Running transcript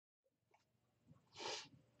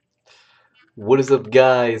What is up,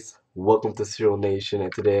 guys? Welcome to Serial Nation,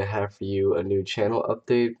 and today I have for you a new channel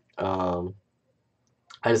update. I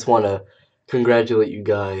just want to congratulate you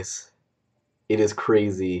guys. It is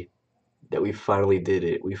crazy that we finally did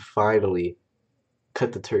it. We finally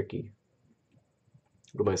cut the turkey.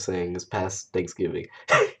 What am I saying? It's past Thanksgiving.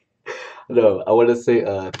 No, I want to say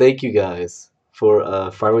thank you guys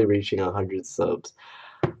for finally reaching 100 subs.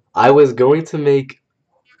 I was going to make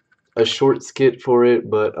a short skit for it,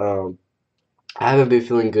 but I haven't been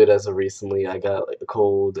feeling good as of recently. I got like a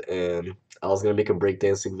cold, and I was gonna make a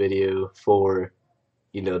breakdancing video for,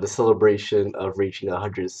 the celebration of reaching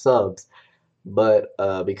 100 subs, but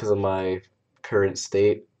because of my current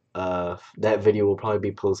state, that video will probably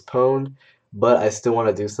be postponed. But I still want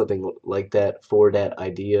to do something like that for that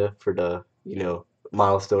idea for the,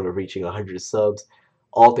 milestone of reaching 100 subs.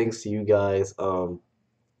 All thanks to you guys. It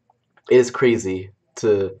is crazy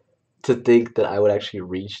to think that I would actually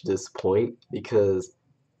reach this point because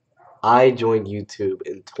I joined YouTube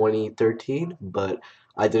in 2013, but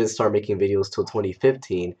I didn't start making videos till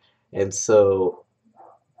 2015. And so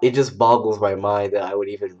it just boggles my mind that I would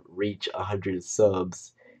even reach 100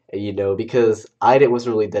 subs. And, because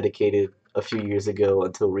wasn't really dedicated a few years ago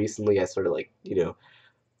until recently I started, like,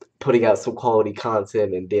 putting out some quality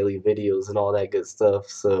content and daily videos and all that good stuff.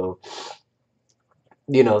 So,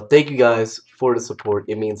 thank you guys for the support.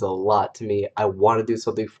 It means a lot to me. I want to do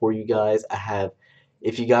something for you guys.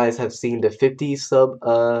 If you guys have seen the 50 sub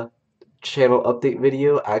channel update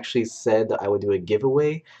video, I actually said that I would do a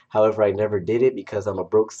giveaway. However, I never did it because I'm a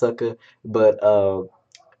broke sucker. But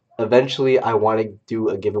eventually, I want to do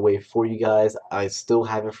a giveaway for you guys. I still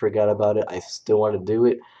haven't forgot about it. I still want to do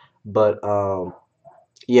it. But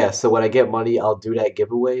yeah, so when I get money, I'll do that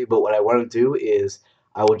giveaway. But what I want to do is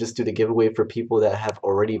I will just do the giveaway for people that have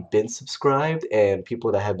already been subscribed and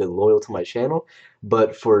people that have been loyal to my channel.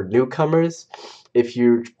 But for newcomers, if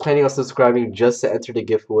you're planning on subscribing just to enter the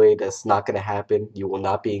giveaway, that's not going to happen. You will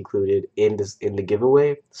not be included in the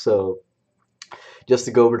giveaway. So just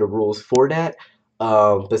to go over the rules for that.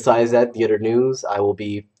 Besides that, the other news, I will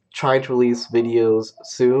be trying to release videos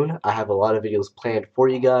soon. I have a lot of videos planned for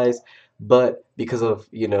you guys, but because of,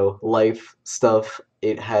 life stuff,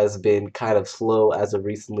 it has been kind of slow as of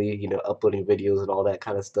recently, uploading videos and all that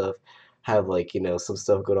kind of stuff. Have, like, some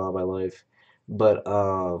stuff going on in my life. But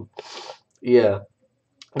yeah,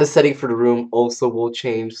 the setting for the room also will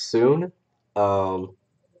change soon. Um,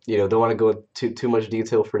 don't want to go into too much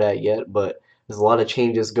detail for that yet, but there's a lot of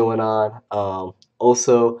changes going on.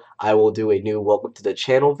 Also, I will do a new welcome to the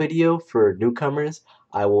channel video for newcomers.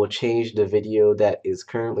 I will change the video that is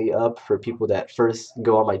currently up for people that first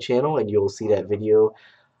go on my channel, and you'll see that video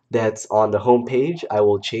that's on the home page. I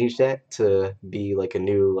will change that to be like a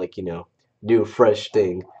new, like, new fresh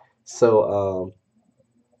thing. So,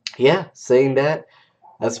 yeah, saying that,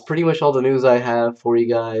 that's pretty much all the news I have for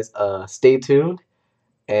you guys. Stay tuned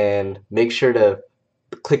and make sure to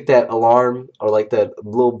click that alarm or like that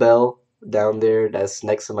little bell down there that's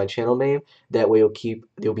next to my channel name. That way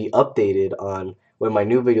you'll be updated on when my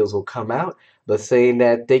new videos will come out. But saying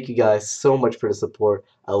that, thank you guys so much for the support.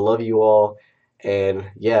 I love you all, and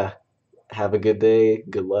yeah, have a good day,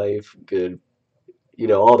 good life, good,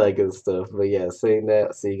 all that good stuff. But yeah, saying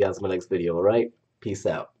that, see you guys in my next video, alright? Peace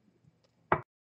out.